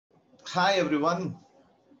Hi everyone,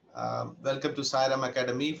 welcome to Sairam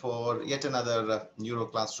Academy for yet another Neuro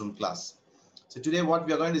Classroom class. So today what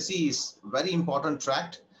we are going to see is very important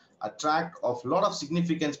tract, a tract of lot of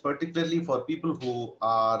significance, particularly for people who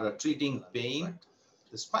are treating pain.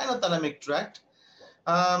 The spinothalamic tract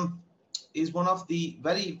um, is one of the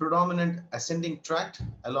very predominant ascending tract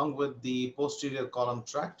along with the posterior column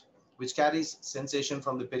tract, which carries sensation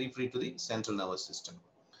from the periphery to the central nervous system.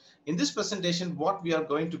 In this presentation, what we are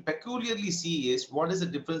going to peculiarly see is what is the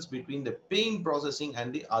difference between the pain processing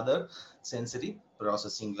and the other sensory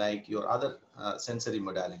processing, like your other sensory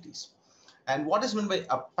modalities. And what is meant by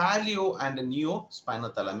a paleo and a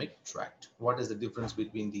neo-spinothalamic tract? What is the difference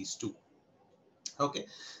between these two? Okay.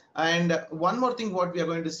 And one more thing, what we are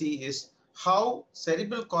going to see is how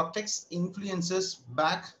cerebral cortex influences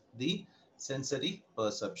back the sensory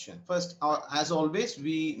perception. First, as always,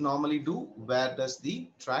 we normally do, where does the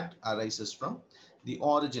tract arises from? The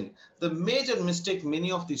origin. The major mistake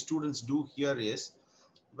many of the students do here is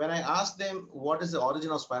when I ask them what is the origin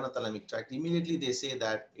of spinothalamic tract, immediately they say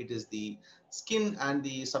that it is the skin and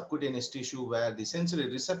the subcutaneous tissue where the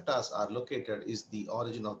sensory receptors are located is the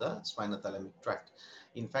origin of the spinothalamic tract.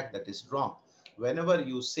 In fact, that is wrong. Whenever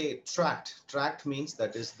you say tract means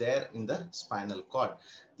that is there in the spinal cord.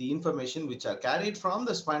 The information which are carried from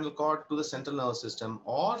the spinal cord to the central nervous system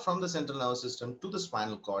or from the central nervous system to the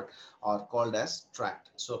spinal cord are called as tract.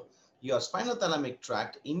 So your spinothalamic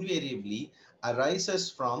tract invariably arises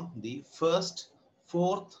from the first,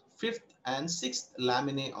 fourth, fifth, and sixth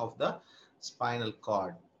laminae of the spinal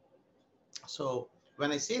cord. So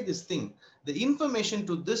when I say this thing, the information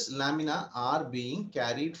to this lamina are being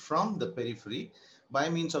carried from the periphery by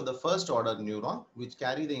means of the first order neuron, which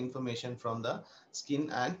carry the information from the skin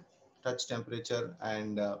and touch temperature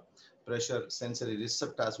and pressure sensory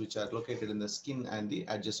receptors, which are located in the skin and the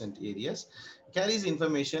adjacent areas, carries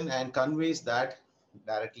information and conveys that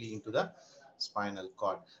directly into the spinal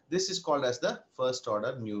cord. This is called as the first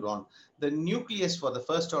order neuron. The nucleus for the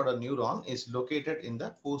first order neuron is located in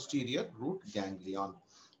the posterior root ganglion.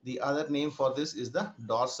 The other name for this is the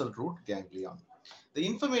dorsal root ganglion. The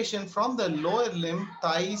information from the lower limb,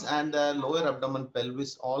 thighs, and the lower abdomen,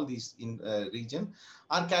 pelvis, all these in region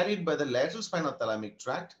are carried by the lateral spinothalamic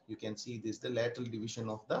tract. You can see this, the lateral division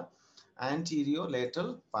of the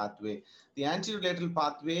anterolateral pathway. The anterolateral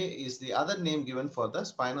pathway is the other name given for the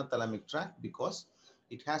spinothalamic tract because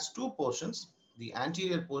it has two portions, the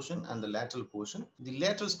anterior portion and the lateral portion. The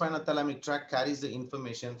lateral spinothalamic tract carries the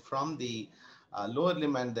information from the lower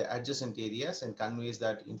limb and the adjacent areas and conveys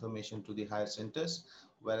that information to the higher centers,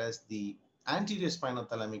 whereas the anterior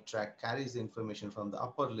spinothalamic tract carries the information from the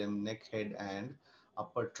upper limb, neck, head, and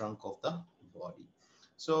upper trunk of the body.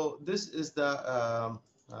 So this is the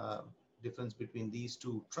difference between these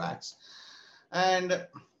two tracts. And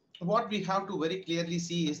what we have to very clearly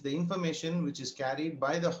see is the information which is carried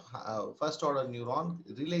by the first order neuron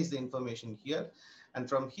relays the information here, and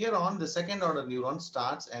from here on the second order neuron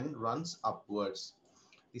starts and runs upwards.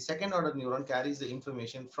 The second order neuron carries the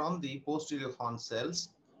information from the posterior horn cells,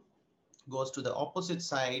 goes to the opposite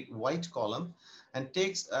side white column and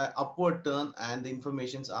takes an upward turn, and the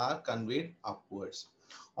informations are conveyed upwards.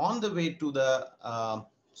 On the way to the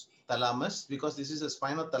thalamus, because this is a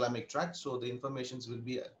spinothalamic tract, so the informations will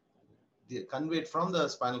be conveyed from the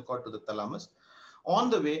spinal cord to the thalamus. On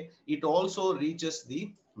the way, it also reaches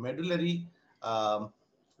the medullary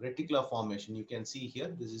reticular formation. You can see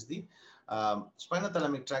here, this is the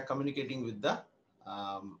spinothalamic tract communicating with the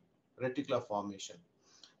reticular formation.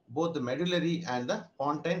 Both the medullary and the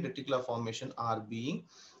pontine reticular formation are being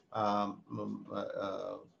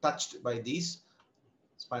touched by these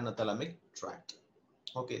spinothalamic tract.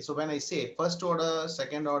 Okay, so when I say first order,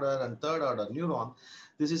 second order, and third order neuron,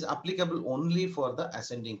 this is applicable only for the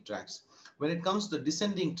ascending tracts. When it comes to the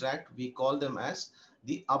descending tract, we call them as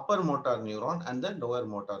the upper motor neuron and the lower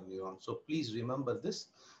motor neuron. So please remember this.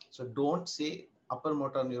 So don't say upper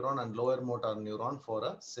motor neuron and lower motor neuron for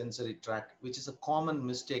a sensory tract, which is a common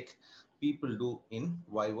mistake people do in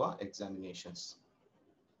viva examinations.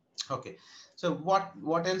 Okay, so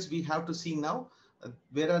what else we have to see now?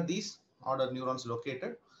 Where are these order neurons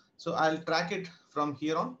located? So I'll track it from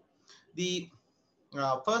here on. The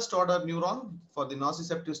first order neuron for the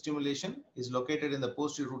nociceptive stimulation is located in the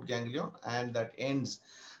posterior root ganglion, and that ends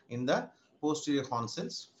in the posterior horn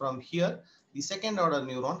cells. From here, the second order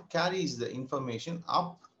neuron carries the information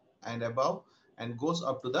up and above and goes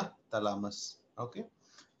up to the thalamus. Okay.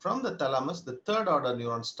 From the thalamus, the third order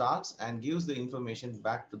neuron starts and gives the information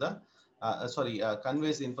back to the,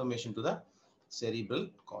 conveys the information to the cerebral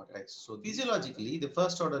cortex. So physiologically, the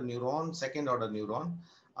first order neuron, second order neuron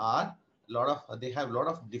are they have a lot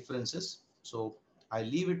of differences. So I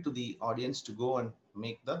leave it to the audience to go and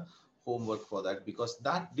make the homework for that, because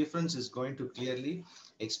that difference is going to clearly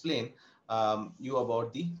explain you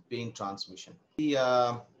about the pain transmission.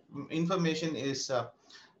 The information is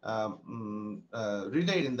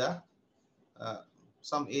relayed in the uh,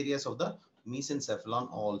 some areas of the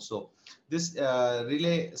mesencephalon also. This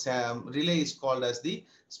relay is called as the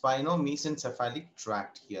spino-mesencephalic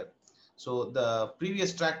tract here. So the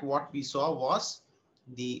previous tract what we saw was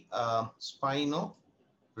the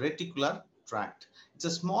spino-reticular tract. It's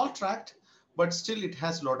a small tract, but still it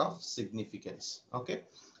has a lot of significance. Okay,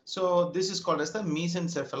 so this is called as the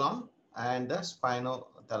mesencephalon and the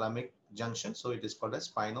spinothalamic junction. So it is called as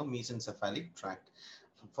spino-mesencephalic tract.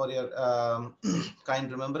 For your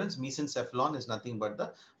kind remembrance, mesencephalon is nothing but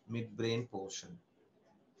the midbrain portion.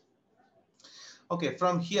 Okay,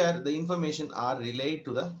 from here the information are relayed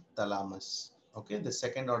to the thalamus. Okay, the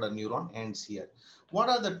second order neuron ends here. What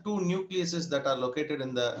are the two nucleuses that are located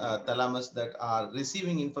in the thalamus that are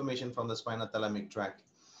receiving information from the spinothalamic tract?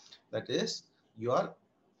 That is your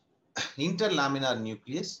interlaminar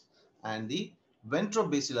nucleus and the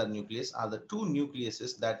ventrobasilar nucleus are the two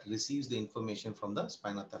nucleuses that receives the information from the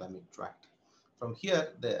spinothalamic tract. From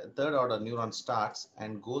here, the third order neuron starts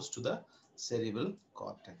and goes to the cerebral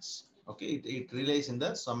cortex. Okay, it relays in the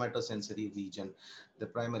somatosensory region. The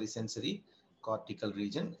primary sensory cortical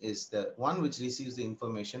region is the one which receives the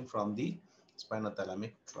information from the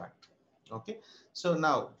spinothalamic tract. Okay, so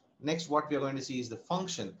now next what we are going to see is the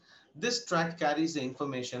function. This tract carries the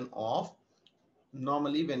information of,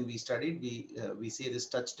 normally when we studied, we say this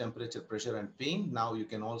touch, temperature, pressure and pain. Now you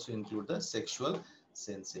can also include the sexual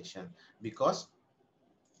sensation, because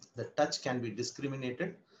the touch can be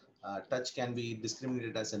discriminated. Touch can be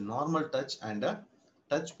discriminated as a normal touch and a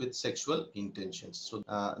touch with sexual intentions. So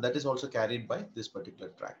that is also carried by this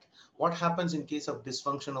particular tract. What happens in case of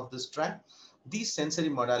dysfunction of this tract? These sensory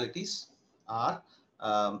modalities are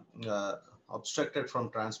obstructed from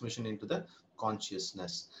transmission into the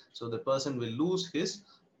consciousness. So the person will lose his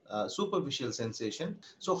superficial sensation.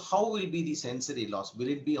 So how will be the sensory loss? Will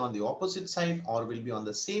it be on the opposite side or will be on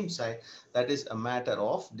the same side? That is a matter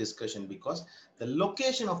of discussion, because the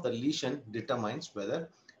location of the lesion determines whether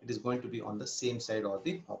it is going to be on the same side or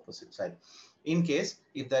the opposite side. In case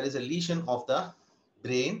if there is a lesion of the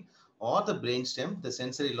brain or the brainstem, the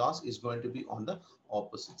sensory loss is going to be on the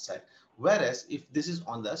opposite side. Whereas if this is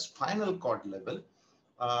on the spinal cord level,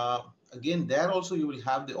 again there also you will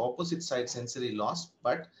have the opposite side sensory loss,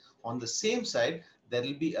 but on the same side there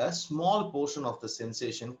will be a small portion of the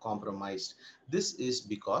sensation compromised. This is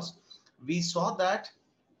because we saw that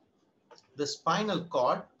the spinal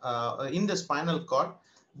cord, in the spinal cord,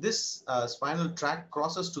 this spinal tract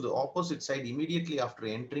crosses to the opposite side immediately after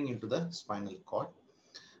entering into the spinal cord.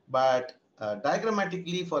 But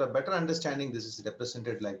diagrammatically, for a better understanding, this is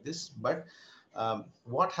represented like this. But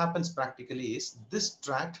what happens practically is this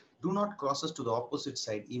tract do not crosses to the opposite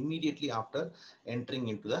side immediately after entering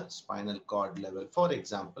into the spinal cord level. For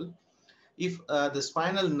example, if the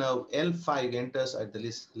spinal nerve L5 enters at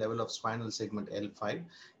the level of spinal segment L5,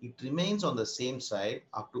 it remains on the same side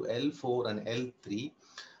up to L4 and L3.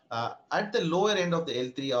 At the lower end of the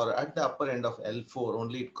L3 or at the upper end of L4,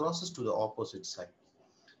 only it crosses to the opposite side.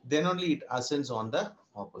 Then only it ascends on the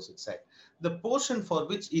opposite side. The portion for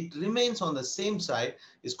which it remains on the same side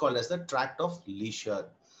is called as the tract of leisure.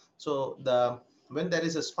 So when there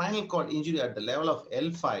is a spinal cord injury at the level of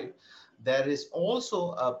L5, there is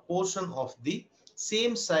also a portion of the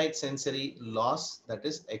same side sensory loss that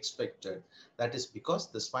is expected. That is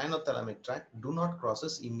because the spinothalamic tract do not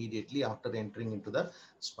crosses immediately after entering into the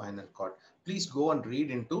spinal cord. Please go and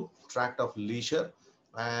read into tract of leisure.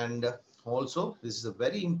 And also this is a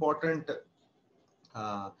very important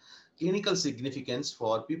clinical significance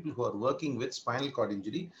for people who are working with spinal cord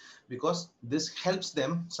injury, because this helps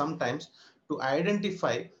them sometimes to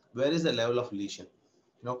identify where is the level of lesion.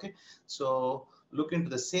 Okay, so look into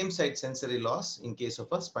the same side sensory loss in case of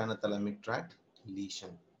a spinothalamic tract lesion.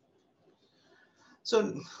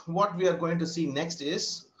 So what we are going to see next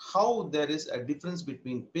is how there is a difference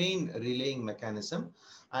between pain relaying mechanism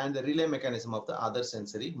and the relay mechanism of the other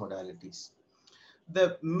sensory modalities.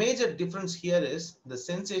 The major difference here is the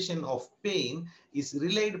sensation of pain is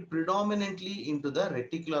relayed predominantly into the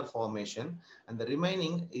reticular formation, and the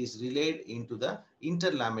remaining is relayed into the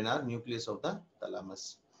interlaminar nucleus of the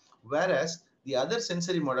thalamus. Whereas the other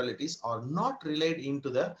sensory modalities are not relayed into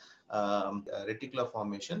the reticular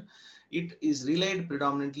formation. It is relayed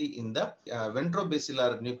predominantly in the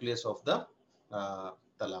ventrobasilar nucleus of the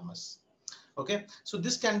thalamus. Okay, so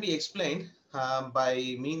this can be explained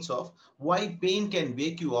by means of why pain can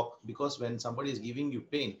wake you up, because when somebody is giving you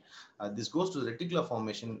pain, this goes to the reticular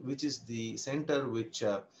formation, which is the center which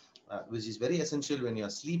is very essential when you are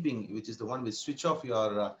sleeping, which is the one which switch off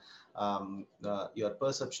your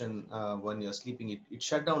perception when you're sleeping. It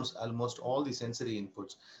shut down almost all the sensory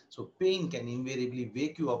inputs. So pain can invariably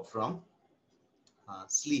wake you up from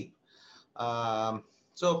sleep.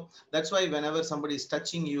 So that's why whenever somebody is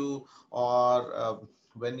touching you, or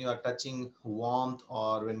when you are touching warmth,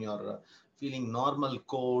 or when you are feeling normal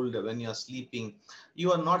cold when you are sleeping,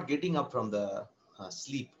 you are not getting up from the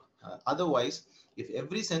sleep. Otherwise, if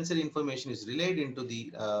every sensory information is relayed into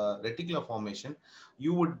the reticular formation,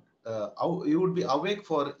 you would you would be awake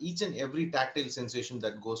for each and every tactile sensation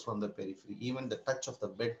that goes from the periphery. Even the touch of the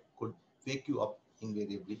bed could wake you up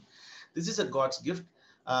invariably. This is a God's gift.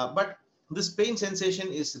 But this pain sensation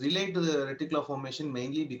is related to the reticular formation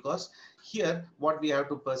mainly because here what we have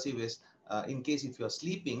to perceive is, in case if you are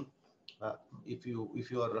sleeping, uh, if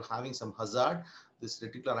you are having some hazard, this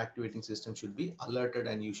reticular activating system should be alerted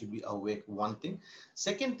and you should be awake. One thing.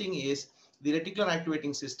 Second thing is, the reticular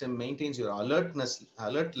activating system maintains your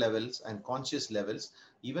alert levels and conscious levels.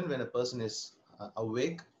 Even when a person is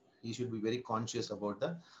awake, he should be very conscious about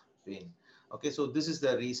the pain. Okay, so this is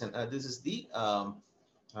the reason. This is the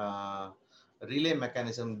uh, relay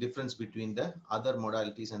mechanism difference between the other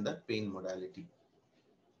modalities and the pain modality.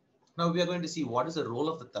 Now we are going to see what is the role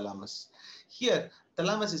of the thalamus. Here,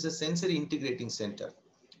 thalamus is a sensory integrating center.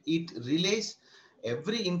 It relays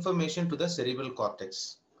every information to the cerebral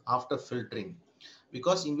cortex after filtering,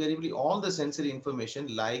 because invariably all the sensory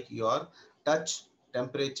information like your touch,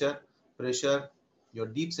 temperature, pressure, your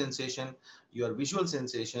deep sensation, your visual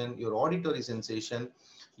sensation, your auditory sensation,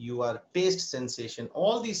 your taste sensation,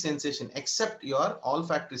 all these sensation except your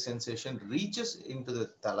olfactory sensation reaches into the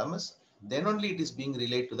thalamus. Then only it is being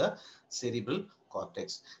relayed to the cerebral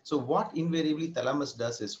cortex. So what invariably thalamus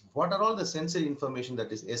does is, what are all the sensory information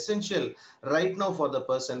that is essential right now for the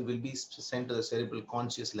person will be sent to the cerebral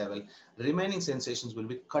conscious level. Remaining sensations will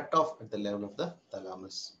be cut off at the level of the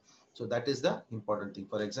thalamus. So that is the important thing.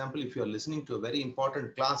 For example, if you are listening to a very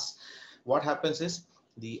important class, what happens is,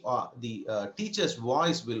 the teacher's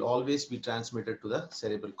voice will always be transmitted to the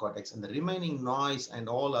cerebral cortex, and the remaining noise and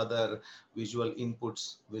all other visual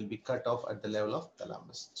inputs will be cut off at the level of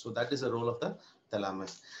thalamus. So that is the role of the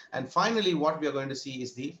thalamus. And finally, what we are going to see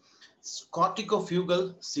is the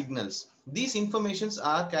corticofugal signals. These informations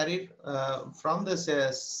are carried from the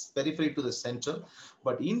periphery to the central,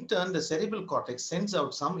 but in turn, the cerebral cortex sends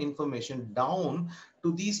out some information down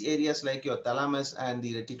to these areas like your thalamus and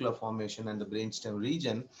the reticular formation and the brainstem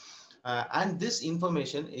region. And this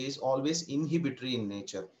information is always inhibitory in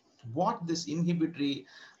nature. What this inhibitory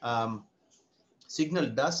signal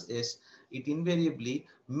does is, it invariably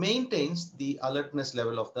maintains the alertness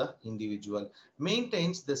level of the individual,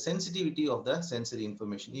 maintains the sensitivity of the sensory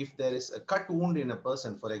information. If there is a cut wound in a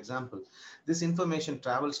person, for example, this information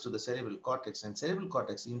travels to the cerebral cortex, and cerebral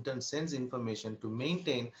cortex in turn sends information to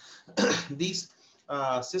maintain these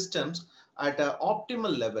systems at an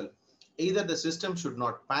optimal level. Either the system should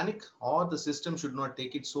not panic, or the system should not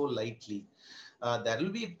take it so lightly. There will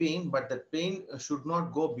be pain, but the pain should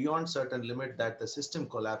not go beyond certain limit that the system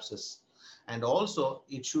collapses. And also,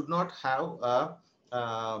 it should not have a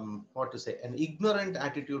what to say, an ignorant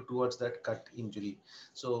attitude towards that cut injury.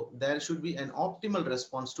 So there should be an optimal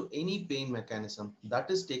response to any pain mechanism that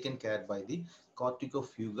is taken care by the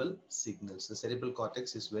corticofugal signals. The cerebral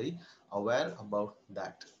cortex is very aware about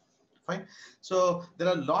that. Fine. So there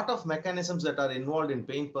are a lot of mechanisms that are involved in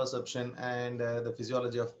pain perception and the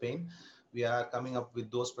physiology of pain. We are coming up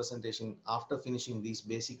with those presentation after finishing these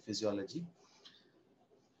basic physiology.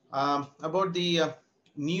 About the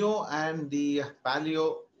neo and the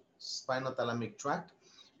paleo spinothalamic tract,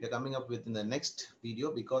 we are coming up with in the next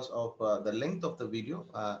video. Because of the length of the video,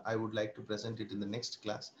 I would like to present it in the next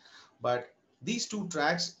class. But these two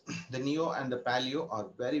tracks, the neo and the paleo, are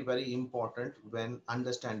very, very important when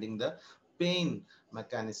understanding the pain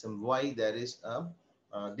mechanism, why there is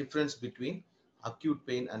a difference between acute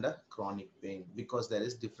pain and a chronic pain, because there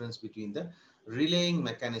is difference between the relaying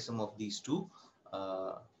mechanism of these two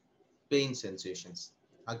uh, pain sensations,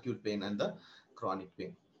 acute pain and the chronic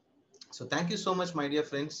pain. So thank you so much, my dear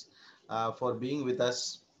friends, for being with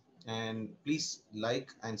us. And please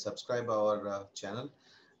like and subscribe our channel.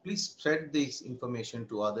 Please spread this information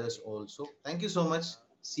to others also. Thank you so much.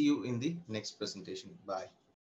 See you in the next presentation. Bye.